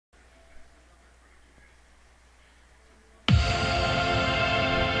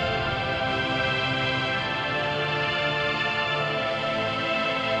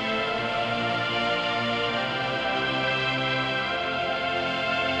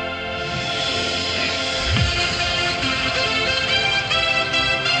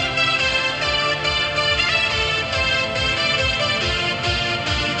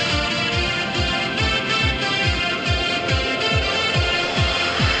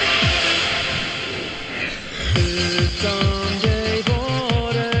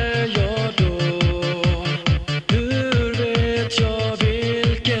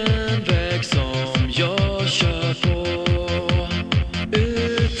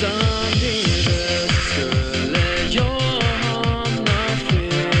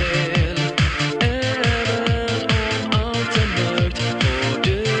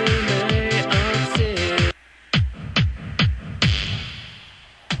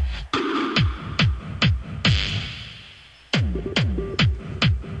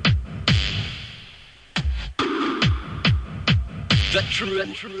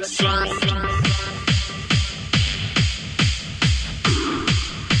True Sound.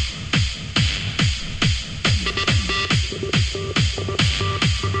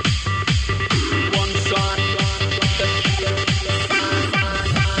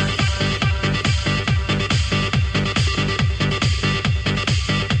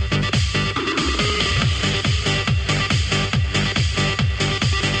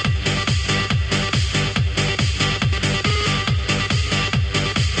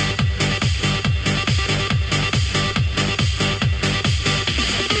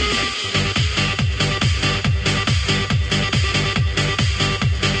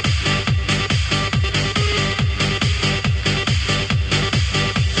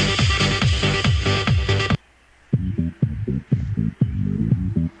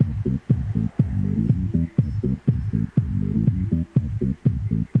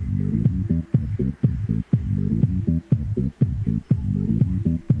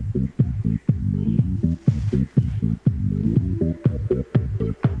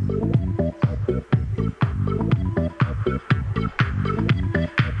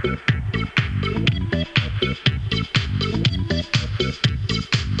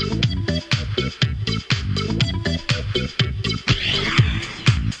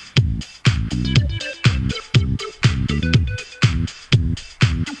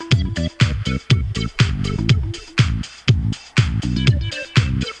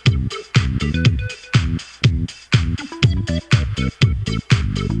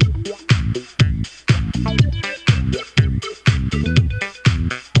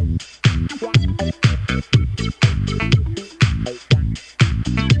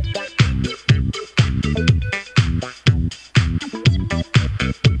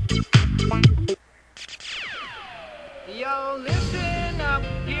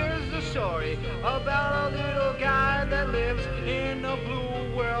 About a little guy that lives in a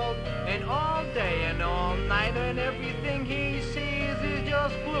blue world, and all day and all night, and everything he sees is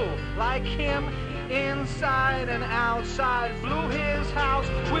just blue. Like him, inside and outside. Blue his house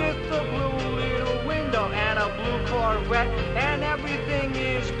with a blue little window and a blue Corvette, and everything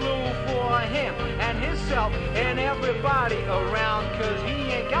is blue for him and himself and everybody around, 'cause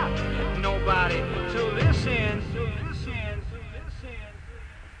he ain't got nobody to listen.